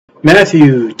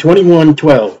Matthew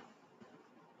 21:12.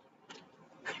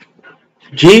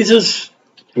 Jesus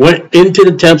went into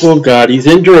the temple of God. He's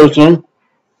in Jerusalem.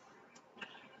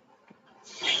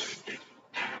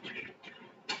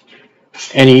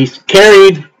 And he's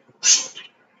carried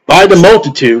by the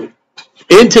multitude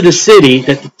into the city,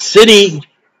 that the city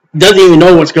doesn't even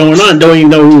know what's going on, don't even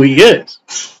know who he is.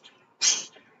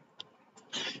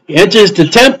 He enters the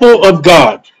temple of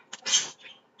God.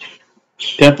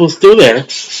 Temple's still there.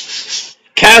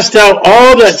 Cast out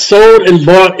all that sold and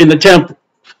bought in the temple.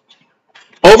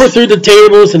 Overthrew the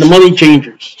tables and the money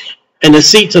changers, and the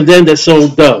seats of them that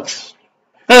sold doves.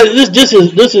 Now, this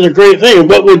is a great thing.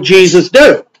 What would Jesus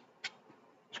do?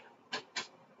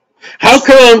 How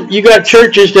come you got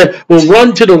churches that will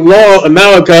run to the law of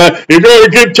Malachi, you got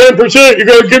to give 10%, you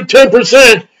got to give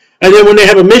 10%, and then when they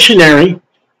have a missionary,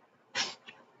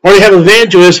 or they have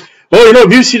evangelists, well, you know,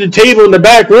 if you see the table in the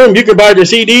back room, you can buy their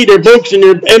CD, their books, and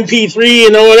their MP3,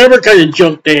 and whatever kind of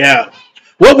junk they have.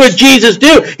 What would Jesus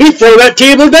do? He'd throw that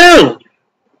table down.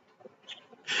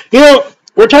 You know,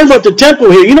 we're talking about the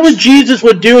temple here. You know what Jesus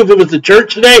would do if it was the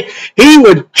church today? He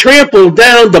would trample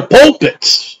down the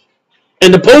pulpits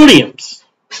and the podiums.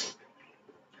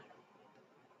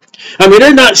 I mean,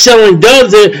 they're not selling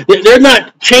doves. They're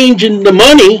not changing the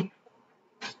money,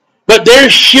 but they're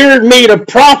sure made a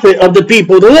profit of the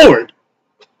people of the Lord.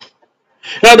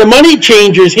 Now, the money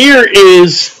changers here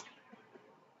is,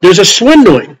 there's a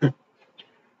swindling.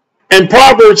 And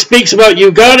Proverbs speaks about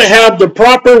you got to have the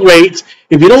proper weights.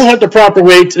 If you don't have the proper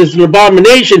weights, it's an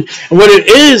abomination. And what it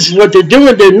is, what they're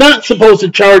doing, they're not supposed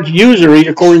to charge usury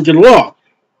according to the law.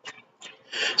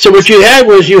 So what you had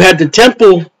was, you had the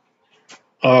temple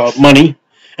money,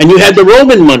 and you had the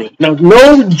Roman money. Now,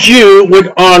 no Jew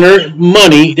would honor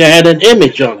money that had an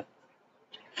image on it.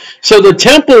 So the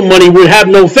temple money would have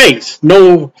no face,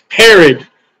 no Herod,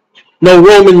 no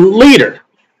Roman leader.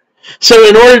 So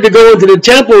in order to go into the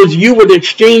temples, you would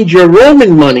exchange your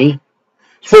Roman money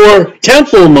for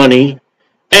temple money,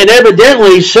 and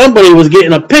evidently somebody was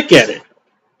getting a pick at it.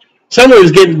 Somebody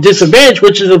was getting disadvantaged,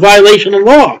 which is a violation of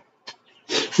law.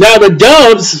 Now the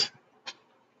doves,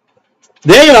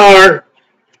 they are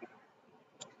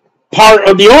part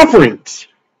of the offerings.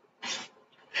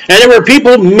 And there were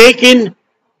people making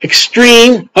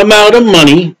extreme amount of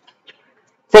money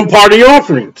from part of the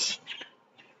offerings.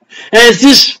 And it's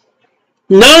this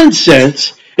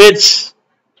nonsense. It's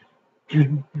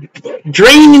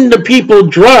draining the people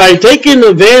dry, taking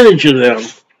advantage of them.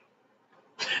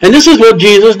 And this is what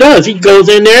Jesus does. He goes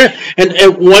in there,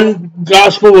 and one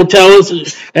gospel will tell us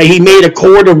that he made a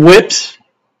cord of whips,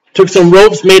 took some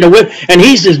ropes, made a whip, and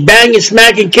he's just banging,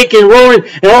 smacking, kicking, roaring,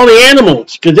 and all the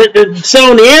animals, because they're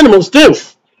selling the animals too.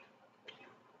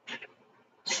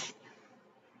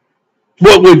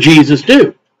 What would Jesus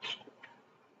do?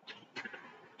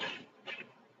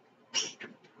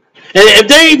 And if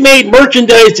they made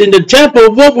merchandise in the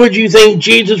temple, what would you think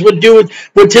Jesus would do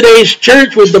with today's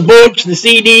church, with the books, the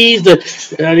CDs,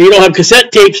 you don't have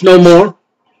cassette tapes no more?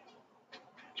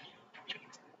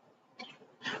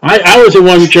 I was in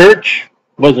one church,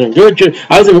 wasn't a good church.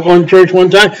 I was in one church one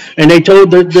time, and they told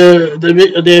the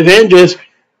evangelist,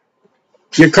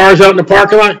 your car's out in the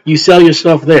parking lot, you sell your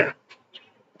stuff there.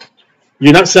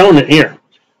 You're not selling it here.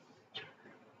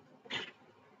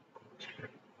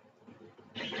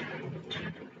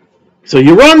 So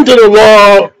you run to the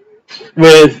law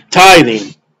with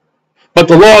tithing, but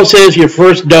the law says your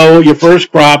first dough, your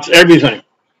first crops, everything.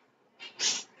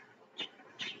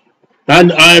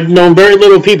 I've known very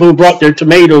little people who brought their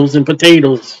tomatoes and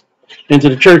potatoes into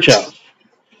the church house.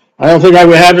 I don't think I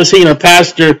would ever seen a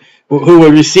pastor who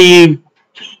would receive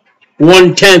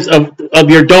 1/10 of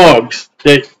your dogs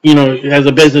that, you know, has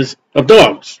a business of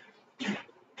dogs.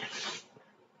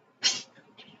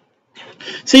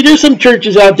 See, there's some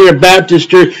churches out there, Baptist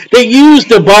church, they use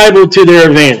the Bible to their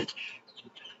advantage.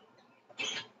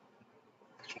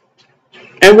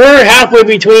 And we're halfway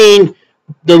between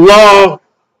the law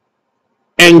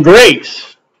and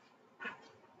grace.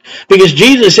 Because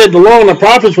Jesus said the law and the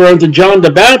prophets were unto John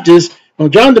the Baptist. Well,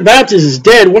 John the Baptist is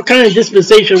dead. What kind of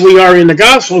dispensation we are in the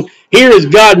gospel? Here is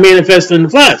God manifested in the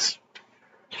flesh.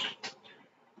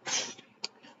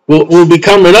 We'll be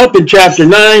coming up in chapter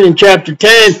 9 and chapter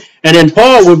 10. And then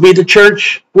Paul would be the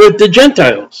church with the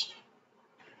Gentiles.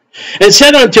 And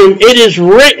said unto him, it is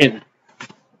written.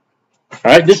 All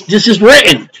right, this is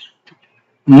written.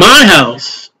 My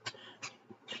house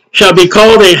shall be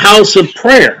called a house of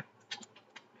prayer.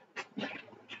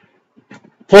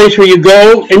 Place where you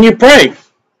go and you pray.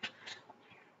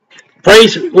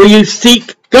 Place where you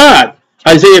seek God.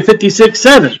 Isaiah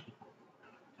 56:7.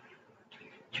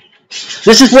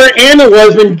 This is where Anna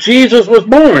was when Jesus was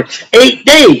born. 8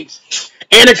 days.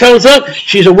 Anna comes up.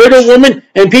 She's a widow woman,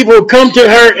 and people will come to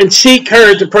her and seek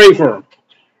her to pray for them.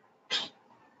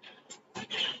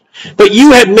 But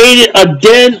you have made it a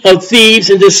den of thieves,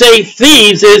 and to say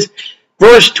thieves is,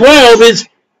 verse 12 is,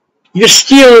 you're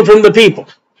stealing from the people.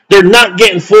 They're not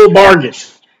getting full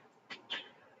bargains.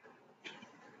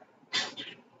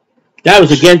 That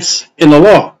was against in the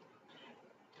law.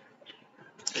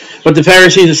 But the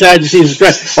Pharisees and Sadducees,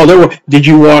 did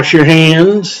you wash your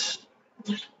hands?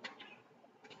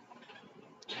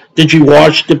 Did you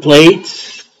wash the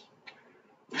plates?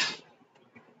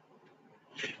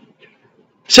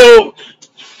 So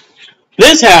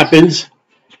this happens,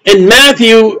 and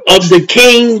Matthew of the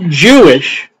king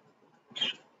Jewish,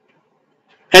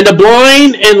 and the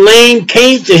blind and lame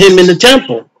came to him in the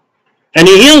temple, and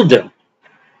he healed them.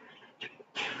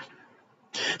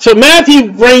 So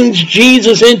Matthew brings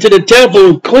Jesus into the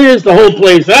temple and clears the whole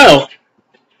place out,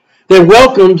 then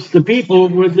welcomes the people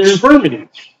with their infirmities.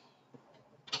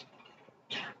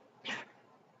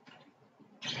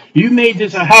 You made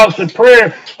this a house of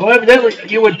prayer. Well, evidently,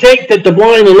 you would take that the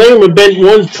blind and lame have been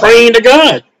ones praying to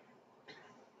God.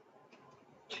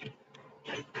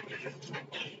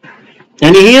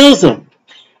 And he heals them.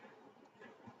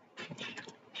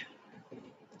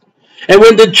 And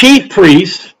when the chief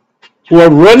priests, who are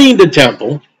running the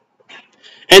temple,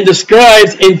 and the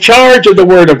scribes in charge of the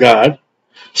word of God,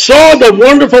 saw the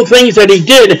wonderful things that he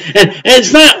did, and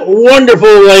it's not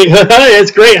wonderful like,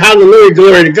 that's great, hallelujah,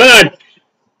 glory to God.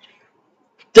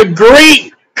 The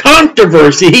great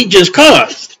controversy he just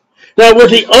caused. Now,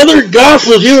 with the other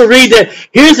Gospels, you will read that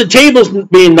here's the tables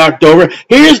being knocked over.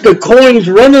 Here's the coins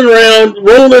rolling around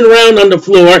on the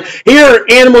floor. Here are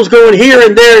animals going here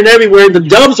and there and everywhere. The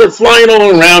doves are flying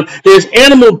all around. There's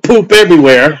animal poop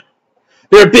everywhere.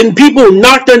 There have been people who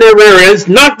knocked on their rear ends,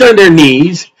 knocked on their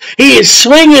knees. He is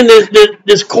swinging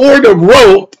this cord of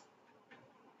rope.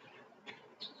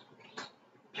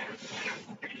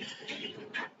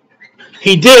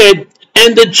 He did,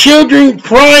 and the children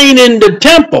crying in the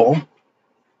temple,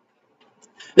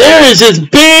 there is this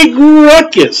big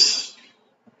ruckus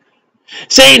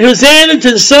saying, Hosanna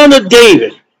to the Son of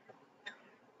David.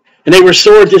 And they were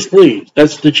sore displeased.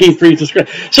 That's the chief priest.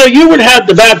 So you would have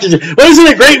the Baptists, well, isn't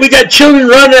it great? We got children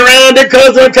running around, they're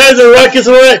causing all kinds of ruckus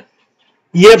and all that.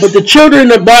 Yeah, but the children in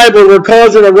the Bible were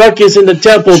causing a ruckus in the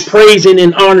temple, praising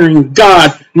and honoring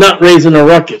God, not raising a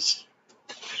ruckus.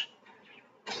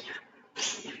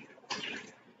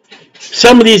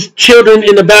 Some of these children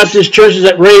in the Baptist churches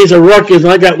that raise a ruckus,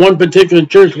 and I got one particular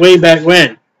church way back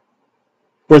when,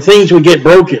 where things would get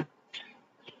broken.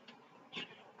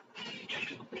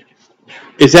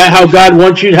 Is that how God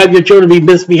wants you to have your children be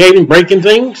misbehaving, breaking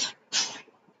things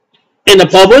in the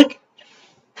public?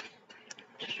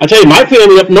 I tell you, my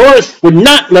family up north would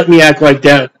not let me act like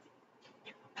that.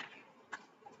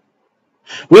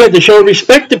 We had to show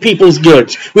respect to people's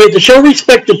goods. We had to show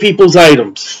respect to people's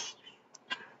items.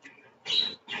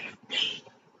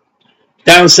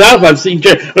 Down south, I've seen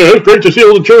it's great to see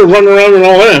all the children running around and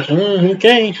all that.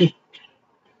 Okay.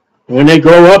 When they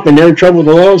grow up and they're in trouble with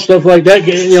the law and stuff like that,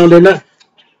 they're not.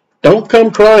 Don't come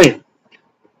crying.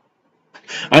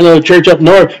 I know a church up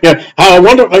north. How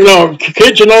wonderful,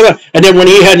 kids and all that. And then when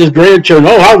he had his grandchildren,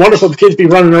 how wonderful the kids be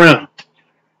running around.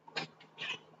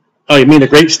 Oh, you mean the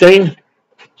Great Stain?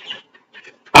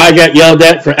 I got yelled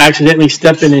at for accidentally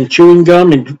stepping in chewing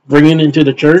gum and bringing it into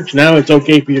the church. Now it's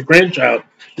okay for your grandchild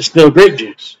to spill grape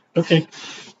juice. Okay.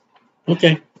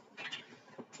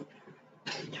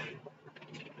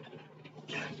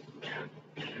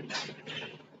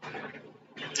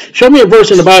 Show me a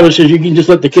verse in the Bible that says you can just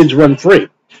let the kids run free.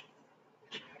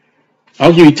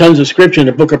 I'll give you tons of scripture in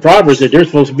the book of Proverbs that they're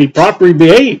supposed to be properly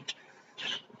behaved.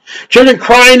 Children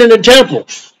crying in the temple.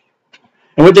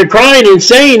 And what they're crying and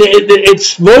saying,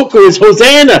 it's vocal, it's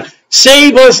Hosanna,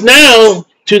 save us now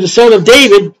to the Son of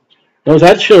David. Notice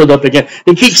that showed up again.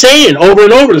 They keep saying over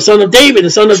and over, the Son of David, the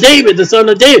Son of David, the Son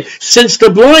of David, since the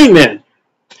blind men.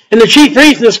 And the chief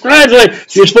priests and the scribes are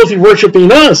like, you're supposed to be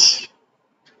worshiping us.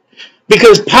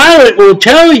 Because Pilate will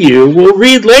tell you, we'll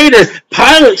read later,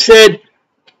 Pilate said,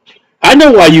 I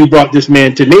know why you brought this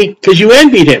man to me, because you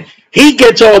envied him. He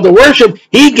gets all the worship,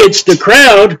 he gets the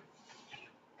crowd.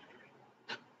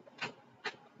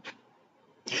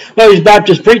 Well, these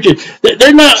Baptist preachers,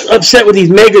 they're not upset with these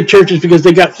mega churches because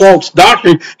they got false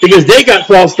doctrine, because they got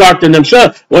false doctrine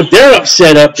themselves. What they're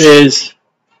upset up is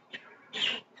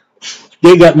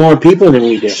they got more people than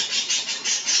we do.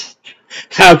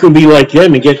 How can we be like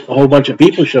them and get a whole bunch of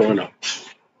people showing up?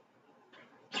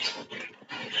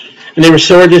 And they were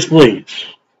sore displeased.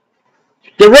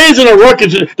 They're raising a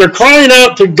ruckus. They're crying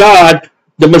out to God,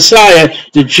 the Messiah,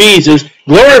 to Jesus,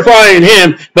 glorifying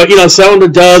him, but, selling the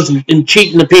doves and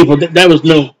cheating the people. That was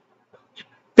no.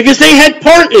 Because they had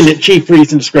part in it, chief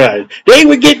priests and scribes. They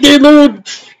would get their little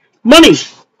money.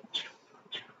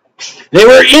 They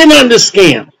were in on the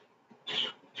scam.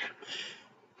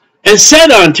 And said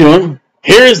unto him,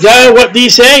 here is thou what thee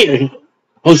say,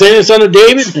 Hosanna, son of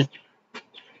David.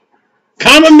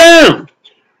 Calm them down.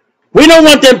 We don't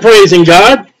want them praising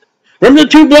God. Remember the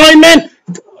two blind men?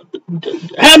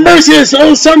 Have mercy on us,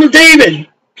 oh son of David.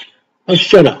 Oh,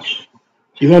 shut up.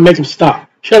 You're going to make them stop.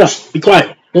 Shut up. Be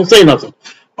quiet. Don't say nothing.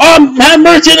 Oh, have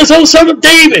mercy on us, oh son of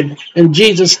David. And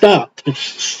Jesus stopped.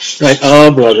 Right.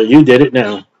 Oh, brother, you did it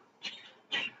now.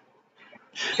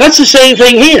 That's the same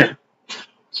thing here.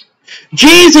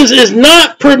 Jesus is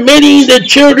not permitting the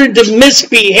children to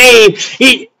misbehave.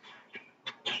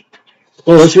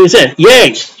 Well, that's what he said.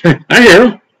 Yea, I hear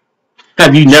him.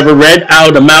 Have you never read, out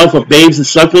of the mouth of babes and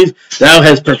sucklings, thou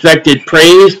hast perfected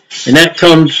praise? And that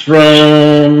comes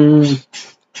from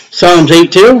Psalms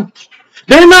 8:2.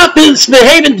 They're not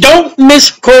misbehaving. Don't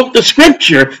misquote the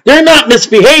scripture. They're not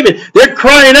misbehaving. They're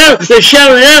crying out. They're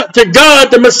shouting out to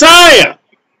God, the Messiah.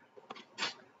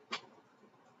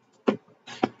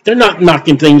 They're not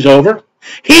knocking things over.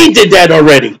 He did that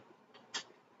already.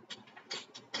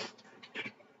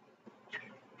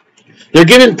 They're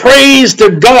giving praise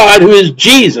to God, who is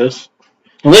Jesus,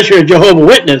 unless you're a Jehovah's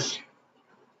Witness.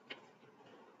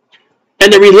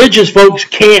 And the religious folks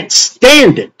can't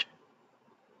stand it.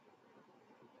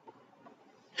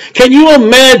 Can you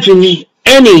imagine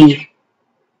any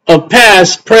of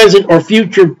past, present, or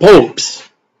future popes,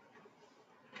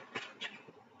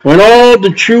 when all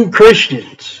the true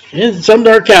Christians, and some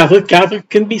that are Catholic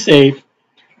can be saved,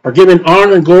 are giving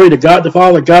honor and glory to God the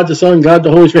Father, God the Son, God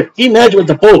the Holy Spirit? Can you imagine what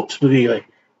the popes would be like?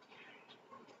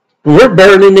 We're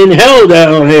burning in hell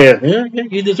down here. Yeah,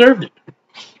 you deserved it.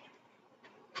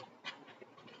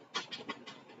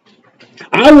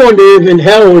 I wonder if in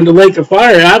hell, in the lake of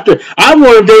fire, I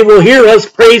wonder if they will hear us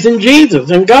praising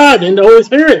Jesus and God and the Holy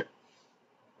Spirit.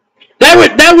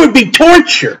 That would be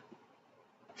torture.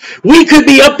 We could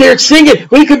be up there singing.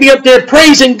 We could be up there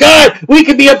praising God. We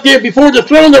could be up there before the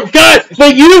throne of God.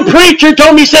 But you, preacher,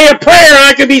 told me say a prayer and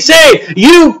I could be saved.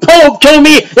 You, Pope, told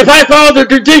me if I follow the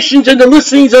traditions and the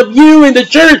listings of you in the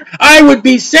church, I would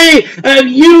be saved.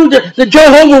 You, the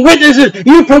Jehovah's Witnesses,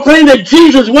 you proclaim that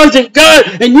Jesus wasn't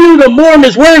God. And you, the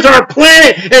Mormons, where's our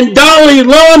planet? And Dalai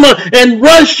Lama and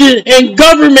Russia and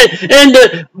government and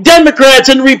the Democrats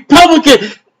and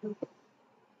Republicans.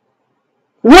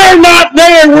 We're not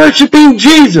there worshiping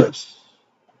Jesus.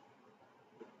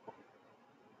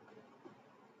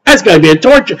 That's got to be a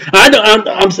torture. I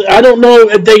don't know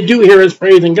if they do hear us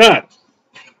praising God.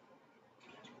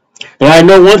 But I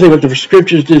know one thing what the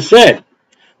scriptures just said.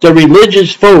 The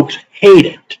religious folks hate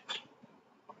it.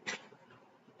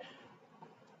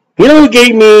 You know who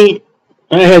gave me,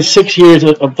 I had 6 years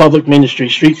of public ministry,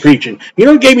 street preaching. You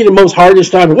know who gave me the most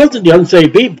hardest time? It wasn't the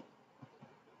unsaved people.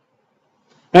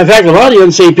 In fact, a lot of the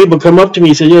unsaved people come up to me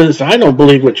and say, listen, I don't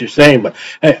believe what you're saying, but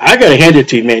hey, I got to hand it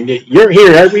to you, man. You're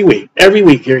here every week. Every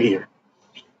week you're here.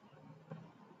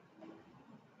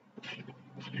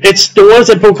 It's the ones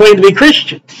that proclaim to be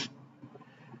Christians.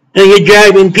 And you're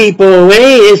driving people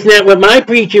away. Isn't that what my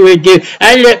preacher would do?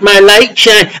 I let my light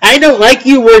shine. I don't like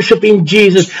you worshiping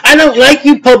Jesus. I don't like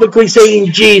you publicly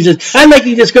saying Jesus. I like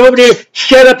you just go over there,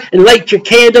 shut up, and light your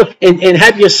candle, and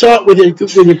have your salt with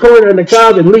your corn on the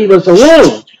cob and leave us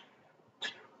alone.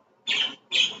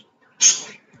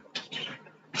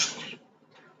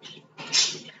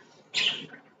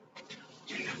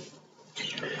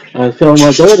 I was telling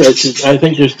my daughter, I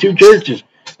think there's 2 churches.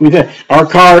 Our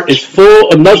car is full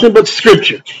of nothing but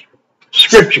scripture.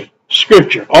 Scripture.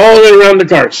 Scripture. All the way around the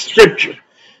car. Scripture.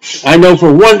 I know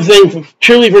for one thing,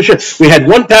 truly for sure, we had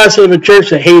one pastor of a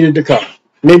church that hated the car.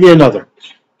 Maybe another.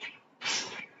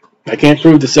 I can't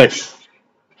prove the second.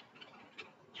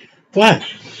 What?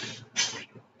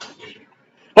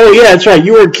 Oh, yeah, that's right.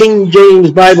 You were a King James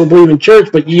Bible believing church,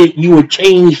 but you would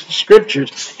change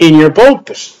scriptures in your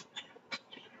pulpit.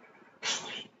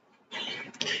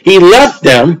 He left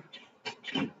them.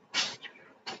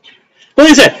 What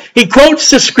is that? He quotes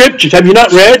the scriptures. Have you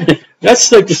not read?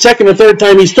 That's like the second or third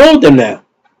time he's told them that.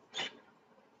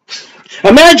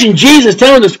 Imagine Jesus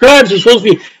telling the scribes they're supposed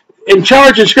to be in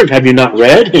charge of scripture. Have you not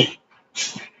read?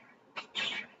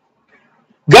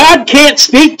 God can't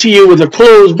speak to you with a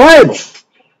closed Bible.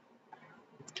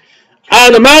 Out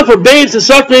of the mouth of babes and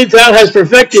sucklings thou hast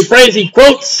perfected praise. He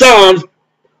quotes Psalms,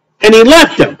 and he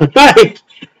left them. Right?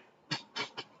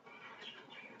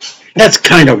 That's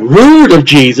kind of rude of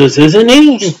Jesus, isn't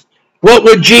he? What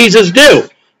would Jesus do?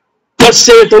 Thus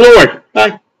saith the Lord.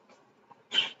 Bye.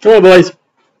 Come on, boys.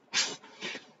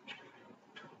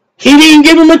 He didn't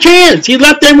give them a chance. He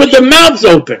left them with their mouths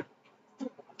open.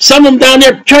 Some of them down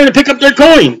there trying to pick up their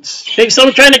coins. Maybe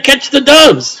some trying to catch the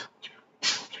doves.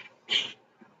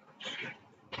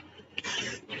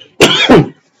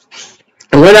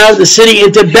 And went out of the city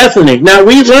into Bethany. Now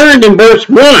we learned in verse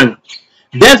 1,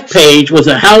 Bethpage was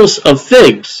a house of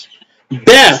figs.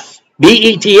 Beth,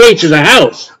 B-E-T-H, is a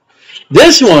house.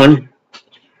 This one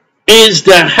is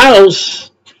the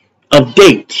house of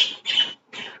dates.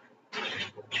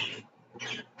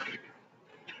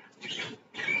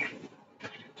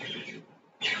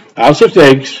 House of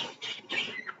figs.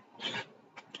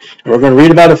 And we're going to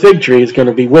read about a fig tree. It's going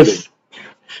to be withered.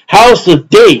 House of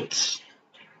dates.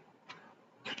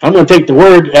 I'm going to take the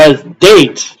word as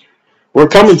dates. We're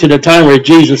coming to the time where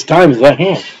Jesus' time is at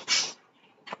hand.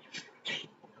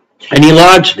 And he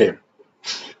lodged there.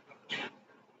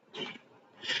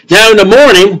 Now in the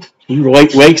morning, he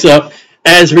wakes up,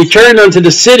 as returned unto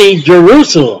the city,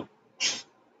 Jerusalem.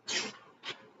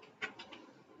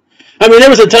 I mean, there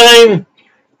was a time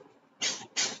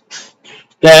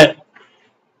that,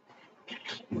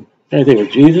 I think it was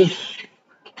Jesus.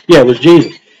 Yeah, it was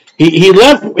Jesus. He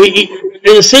left,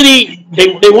 in the city,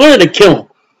 they wanted to kill him.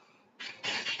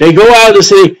 They go out of the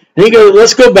city, and he goes,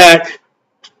 let's go back.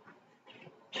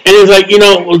 And he's like,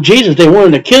 well, Jesus, they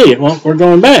wanted to kill you. Well, we're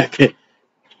going back.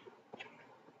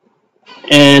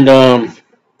 And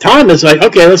Thomas like,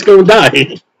 okay, let's go and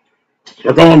die.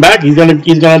 We're going back. He's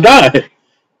gonna die.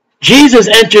 Jesus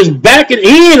enters back, and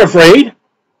he ain't afraid.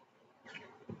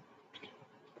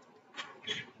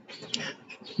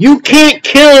 You can't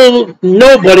kill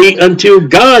nobody until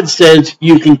God says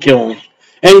you can kill them,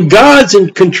 and God's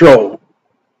in control.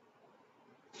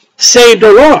 Saved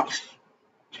or lost.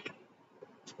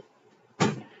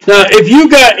 Now, if you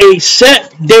got a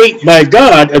set date by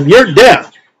God of your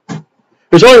death,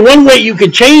 there's only one way you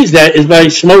can change that is by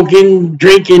smoking,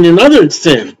 drinking, and other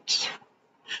sins.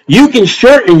 You can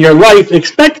shorten your life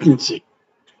expectancy.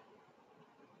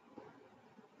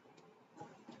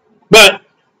 But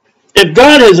if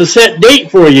God has a set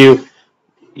date for you,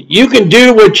 you can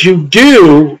do what you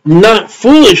do, not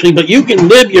foolishly, but you can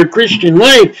live your Christian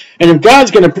life. And if God's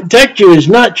going to protect you, it's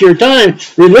not your time.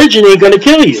 Religion ain't going to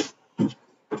kill you.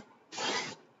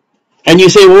 And you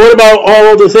say, well, what about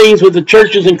all the things with the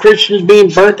churches and Christians being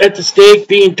burnt at the stake,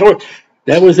 being tortured?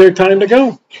 That was their time to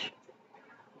go.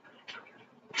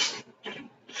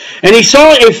 And he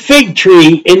saw a fig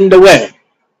tree in the way.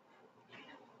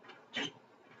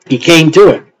 He came to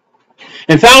it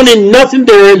and found in nothing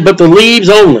therein but the leaves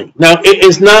only. Now, it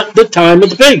is not the time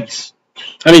of the figs.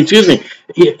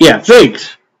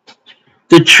 Figs.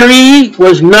 The tree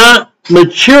was not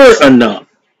mature enough.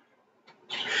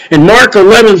 In Mark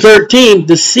 11:13,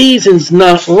 the season's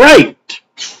not right.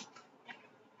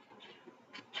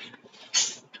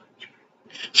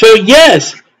 So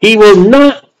yes, he will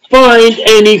not find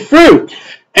any fruit.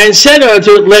 And said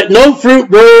unto it, let no fruit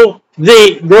grow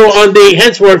on thee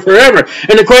henceforth forever.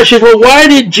 And the question is, well, why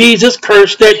did Jesus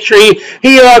curse that tree?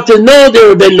 He ought to know there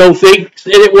would have been no figs,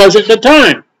 and it wasn't the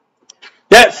time.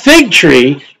 That fig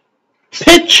tree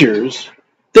pictures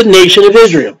the nation of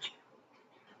Israel.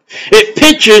 It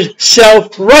pictures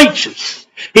self-righteous.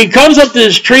 He comes up to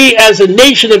this tree as a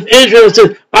nation of Israel and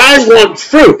says, I want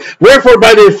fruit. Wherefore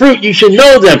by their fruit you should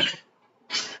know them.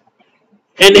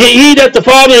 And he that the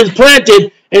Father has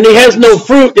planted, and he has no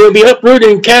fruit, they will be uprooted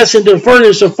and cast into the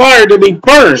furnace of fire to be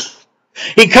burned.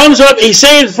 He comes up, he's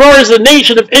saying, as far as the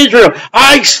nation of Israel,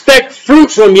 I expect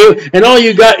fruit from you, and all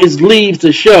you got is leaves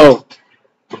to show.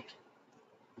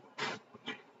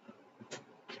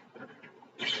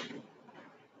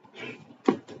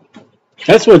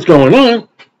 That's what's going on.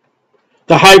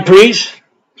 The high priest,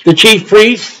 the chief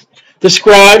priests, the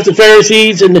scribes, the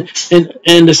Pharisees, and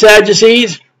the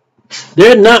Sadducees,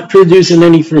 they're not producing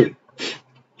any fruit.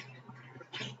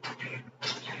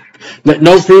 Let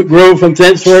no fruit grow from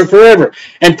thenceforth forever.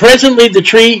 And presently the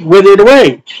tree withered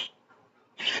away.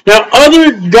 Now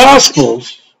other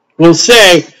gospels will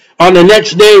say on the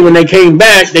next day when they came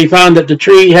back, they found that the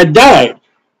tree had died.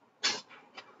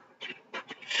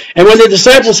 And when the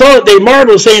disciples saw it, they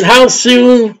marveled, saying, how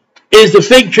soon is the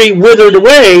fig tree withered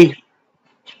away?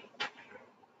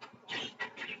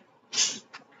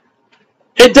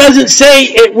 It doesn't say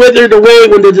it withered away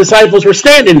when the disciples were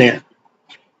standing there.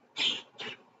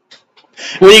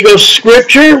 When you go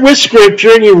scripture with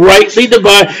scripture and you rightly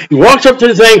divide, he walks up to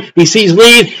the thing, he sees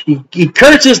leaves, he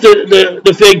curses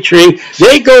the fig tree,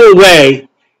 they go away.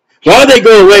 While they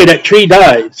go away, that tree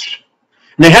dies.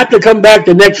 And they have to come back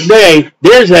the next day.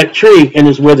 There's that tree and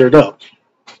it's withered up.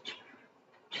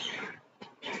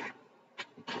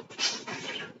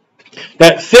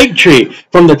 That fig tree,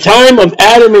 from the time of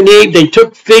Adam and Eve, they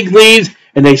took fig leaves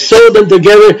and they sewed them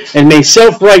together and made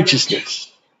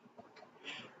self-righteousness.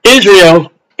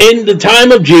 Israel, in the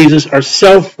time of Jesus, are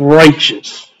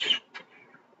self-righteous.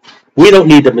 We don't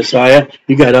need the Messiah.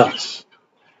 You got us.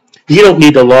 You don't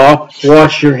need the law.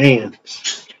 Wash your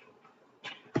hands.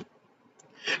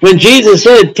 When Jesus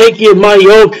said, take ye my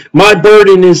yoke, my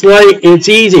burden is light, it's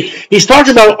easy. He's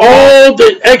talking about all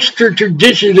the extra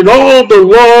traditions and all the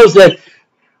laws that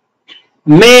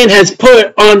man has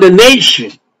put on the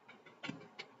nation.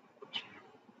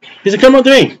 He said, come on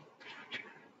to me.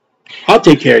 I'll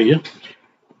take care of you.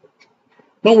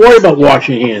 Don't worry about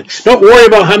washing your hands. Don't worry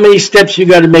about how many steps you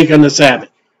got to make on the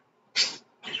Sabbath.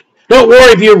 Don't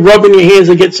worry if you're rubbing your hands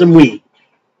and get some weed.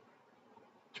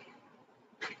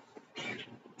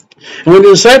 And when the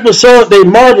disciples saw it, they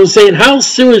marveled, saying, how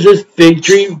soon is this fig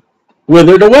tree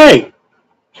withered away?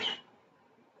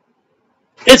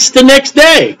 It's the next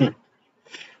day.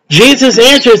 Jesus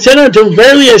answered and said unto them,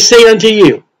 verily I say unto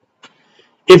you,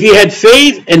 if you had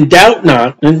faith and doubt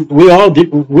not, and we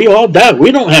all doubt.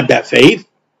 We don't have that faith.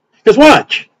 Because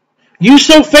watch, you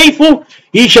so faithful,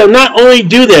 ye shall not only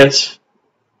do this,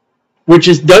 which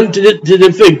is done to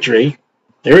the fig tree.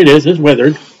 There it is, it's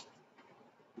withered.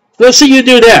 Let's see you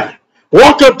do that.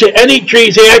 Walk up to any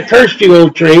tree, say, I cursed you,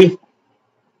 old tree,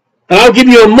 and I'll give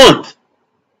you a month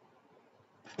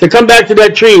to come back to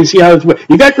that tree and see how it's withered.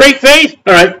 You got great faith?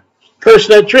 All right, curse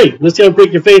that tree. Let's see how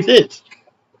great your faith is.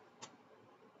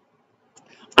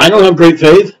 I don't have great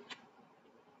faith.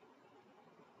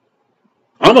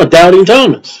 I'm a doubting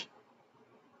Thomas.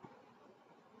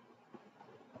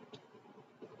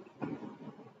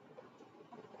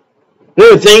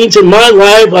 There are things in my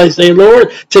life I say,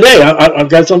 Lord, today I've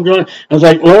got something going on. I was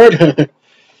like, Lord,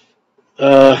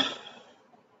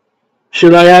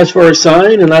 should I ask for a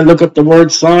sign? And I look up the word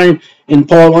sign in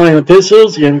Pauline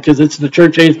epistles, because it's the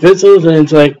church age epistles, and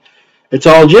it's like, it's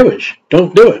all Jewish.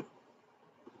 Don't do it.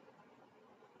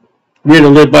 We're to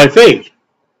live by faith.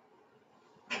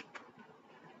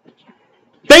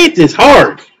 Faith is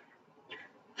hard.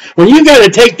 When you got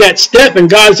to take that step and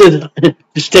God says,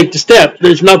 just take the step.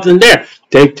 There's nothing there.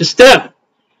 Take the step.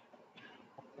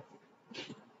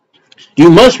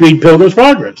 You must read Pilgrim's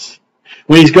Progress.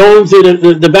 When he's going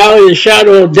through the valley of the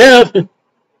shadow of death,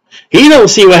 he don't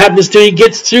see what happens till he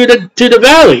gets through to the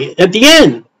valley at the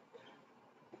end.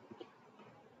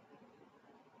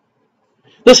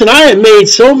 Listen, I have made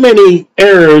so many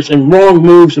errors and wrong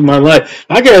moves in my life.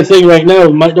 I got to think right now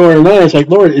with my daughter and I, it's like,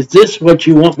 Lord, is this what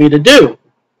you want me to do?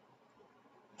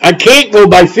 I can't go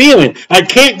by feeling. I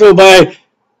can't go by...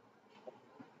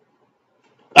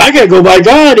 I got to go by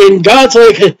God, and God's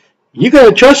like, you got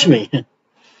to trust me. But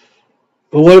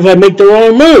what if I make the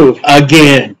wrong move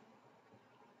again?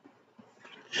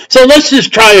 So let's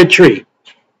just try a tree.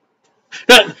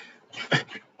 Now,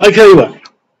 I tell you what,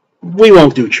 we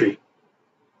won't do tree.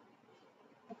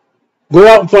 Go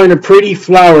out and find a pretty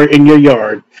flower in your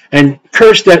yard and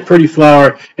curse that pretty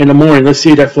flower in the morning. Let's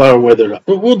see that flower withered up.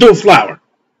 We'll do a flower.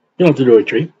 You don't have to do a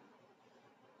tree.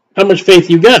 How much faith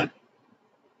you got?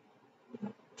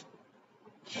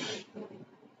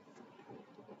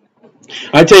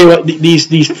 I tell you what,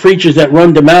 these preachers that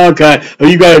run to Malachi,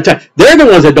 you got to attack. They're the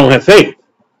ones that don't have faith.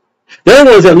 They're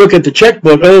the ones that look at the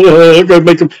checkbook. Oh, I got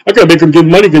to make them give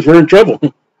money because we're in trouble,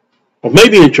 or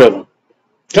maybe in trouble.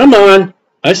 Come on.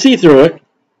 I see through it.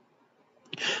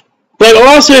 But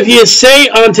also if you say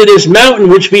unto this mountain,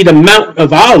 which be the Mount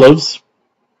of Olives,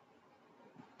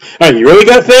 all right, you really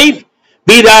got faith?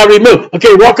 Be thou removed.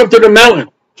 Okay, walk up to the mountain.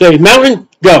 Say, mountain,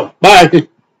 go. Bye.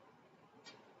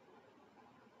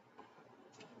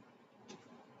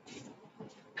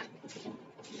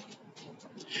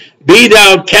 Be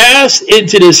thou cast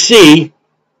into the sea.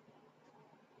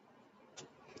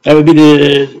 That would be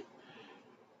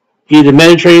either the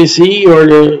Mediterranean Sea or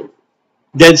the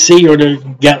Dead Sea or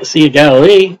the Sea of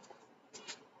Galilee.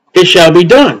 It shall be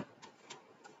done.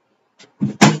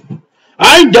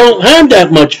 I don't have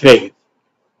that much faith.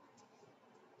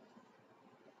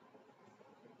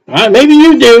 Maybe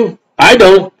you do. I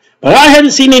don't. But I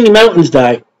haven't seen any mountains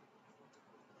die.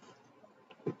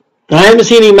 I haven't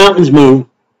seen any mountains move.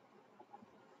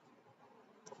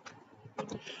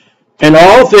 And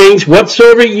all things,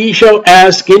 whatsoever ye shall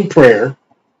ask in prayer,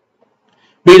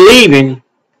 believing,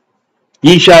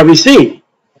 ye shall receive.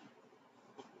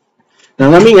 Now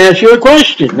let me ask you a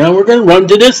question. Now we're going to run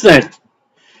to this thing.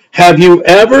 Have you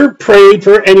ever prayed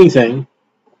for anything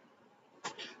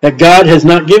that God has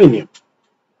not given you?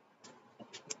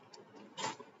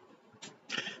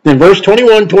 then verse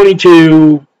 21,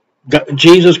 22,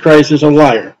 Jesus Christ is a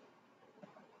liar.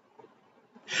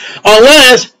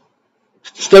 Unless,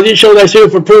 study show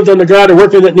thyself approved unto God, a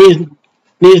worker that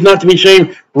needs not to be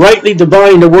shamed, rightly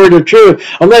dividing the word of truth.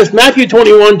 Unless Matthew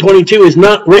 21, 22 is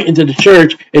not written to the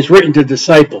church, it's written to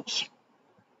disciples.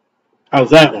 How's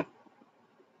that one?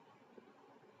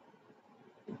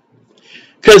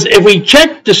 Because if we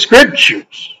check the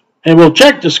scriptures, and we'll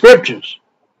check the scriptures.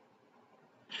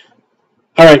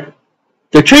 All right.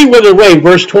 The tree withered away,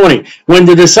 verse 20. When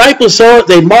the disciples saw it,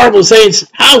 they marveled, saying,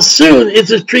 how soon is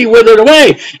this tree withered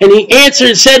away? And he answered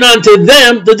and said unto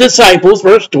them, the disciples,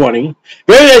 verse 20.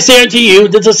 Verily I say unto you,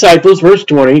 the disciples, verse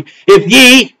 20. If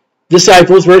ye,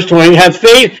 disciples, verse 20, have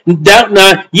faith, doubt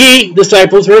not, ye,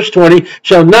 disciples, verse 20,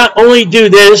 shall not only do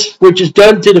this, which is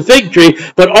done to the fig tree,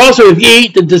 but also if ye,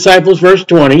 the disciples, verse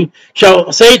 20,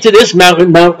 shall say to this mountain,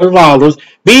 Mount of Olives,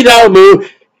 be thou moved,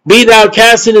 be thou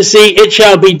cast in the sea, it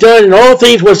shall be done in all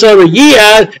things whatsoever ye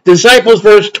ask, disciples,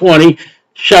 verse 20,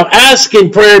 shall ask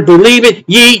in prayer, believe it,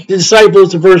 ye,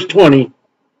 disciples, verse 20,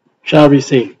 shall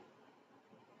receive.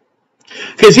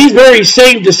 Because these very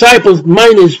same disciples,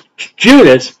 minus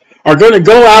Judas, are going to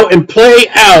go out and play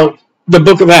out the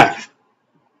book of Acts.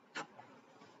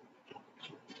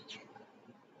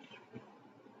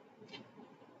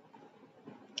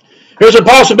 There's a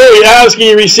possibility asking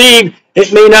you receive.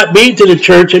 It may not be to the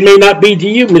church. It may not be to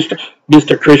you,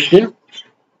 Mr. Christian,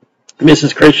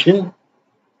 Mrs. Christian.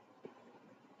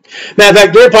 Matter of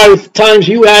fact, there are probably times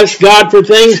you ask God for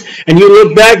things and you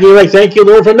look back and you're like, thank you,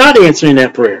 Lord, for not answering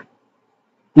that prayer.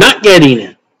 Not getting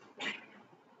it.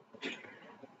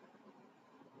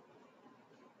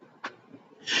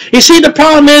 You see, the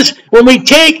problem is when we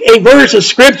take a verse of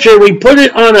scripture, we put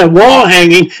it on a wall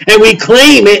hanging and we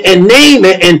claim it and name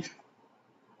it, and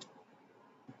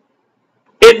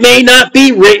it may not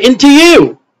be written to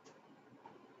you.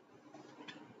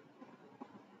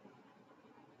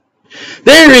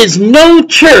 There is no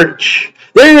church,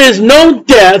 there is no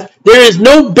death, there is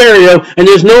no burial, and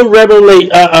there's no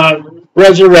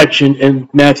resurrection in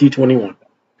Matthew 21.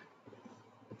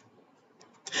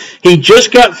 He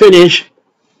just got finished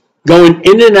going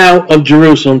in and out of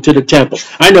Jerusalem to the temple.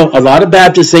 I know a lot of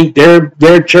Baptists think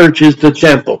their church is the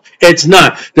temple. It's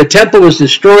not. The temple was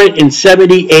destroyed in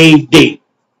 70 A.D.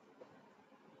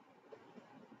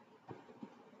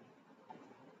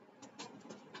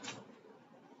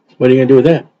 What are you going to do with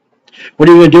that? What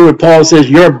are you going to do when Paul says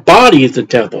your body is the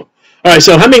temple? All right,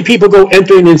 so how many people go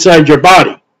entering inside your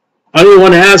body? I don't even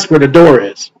want to ask where the door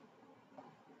is.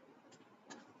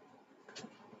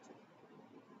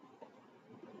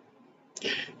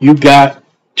 You got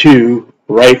to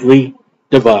rightly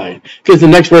divide. Because the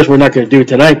next verse we're not going to do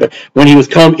tonight, but when he was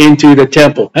come into the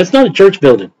temple. That's not a church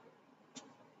building.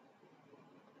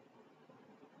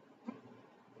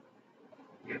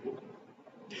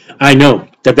 I know.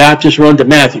 The Baptists run to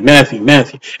Matthew.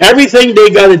 Everything they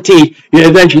got to teach,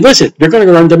 eventually, listen, they're going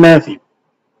to run to Matthew.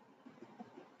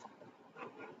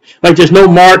 Like there's no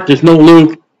Mark, there's no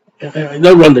Luke.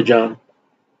 They'll run to John.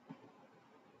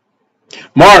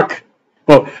 Mark.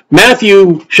 Well,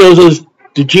 Matthew shows us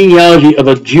the genealogy of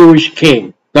a Jewish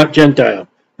king, not Gentile,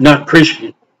 not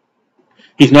Christian.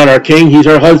 He's not our king, he's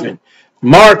our husband.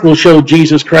 Mark will show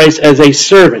Jesus Christ as a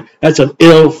servant. That's an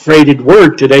ill-freighted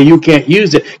word today. You can't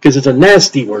use it because it's a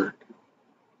nasty word.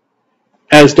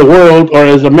 As the world, or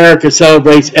as America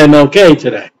celebrates MLK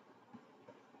today,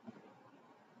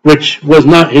 which was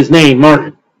not his name,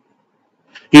 Martin.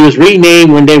 He was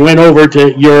renamed when they went over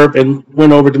to Europe and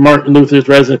went over to Martin Luther's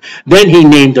residence. Then he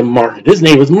named him Martin. His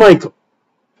name was Michael.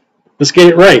 Let's get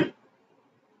it right.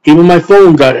 Even my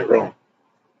phone got it wrong.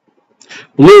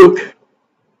 Luke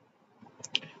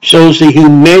shows the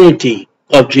humanity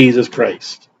of Jesus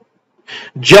Christ.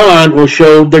 John will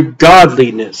show the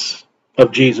godliness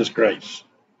of Jesus Christ.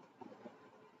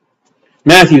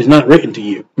 Matthew's not written to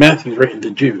you. Matthew's written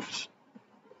to Jews.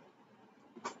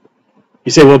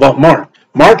 You say, what about Mark?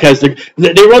 Mark has they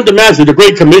run to Matthew, the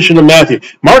Great Commission of Matthew.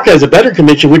 Mark has a better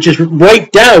commission, which is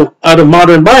wiped out of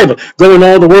modern Bible. Go in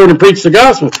all the world and preach the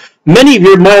gospel. Many of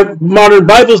your modern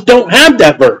Bibles don't have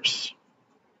that verse.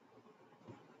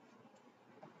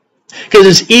 Because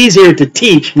it's easier to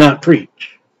teach, not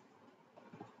preach.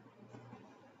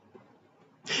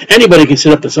 Anybody can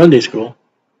sit up a Sunday school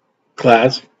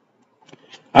class.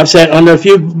 I've sat on a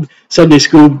few Sunday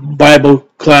school Bible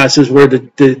classes where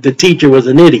the teacher was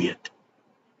an idiot.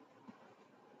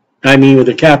 I mean with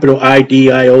a capital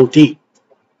I-D-I-O-T.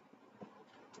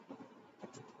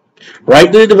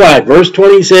 Rightly divide. Verse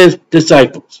 20 says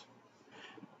disciples.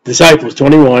 Disciples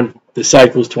 21,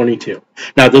 disciples 22.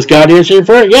 Now, does God answer your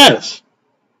prayer? Yes.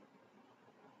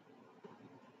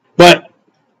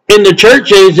 in the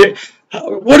church age.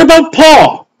 What about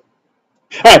Paul?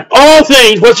 All right, all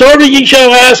things, whatsoever ye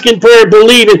shall ask in prayer,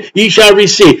 believe it, ye shall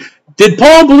receive. Did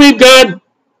Paul believe God?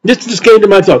 This just came to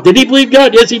my thought. Did he believe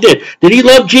God? Yes, he did. Did he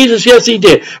love Jesus? Yes, he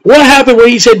did. What happened when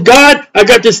he said, God, I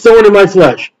got this thorn in my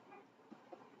flesh?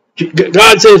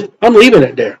 God says, I'm leaving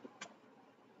it there.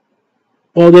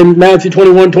 Well, then Matthew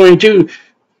 21:22,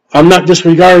 I'm not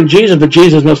disregarding Jesus, but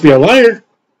Jesus must be a liar.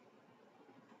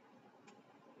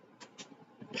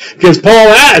 Because Paul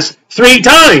asked 3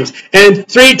 times, and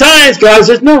 3 times God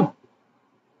says no.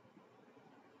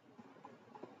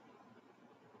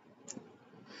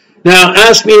 Now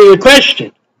ask me a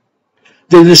question.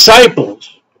 The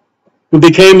disciples who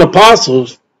became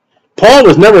apostles, Paul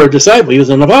was never a disciple, he was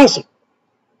an apostle.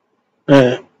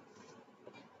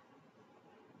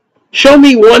 Show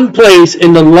me one place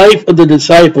in the life of the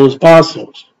disciples,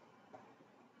 apostles.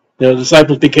 The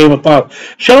disciples became apostles.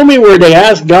 Show me where they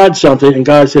asked God something and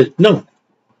God said no.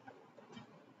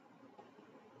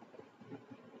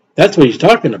 That's what he's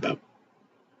talking about.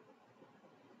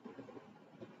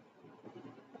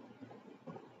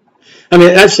 I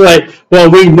mean, that's like,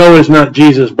 well, we know it's not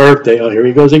Jesus' birthday. Oh, here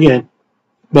he goes again.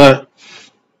 But,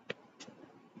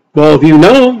 well, if you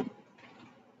know,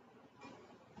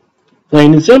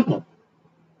 plain and simple.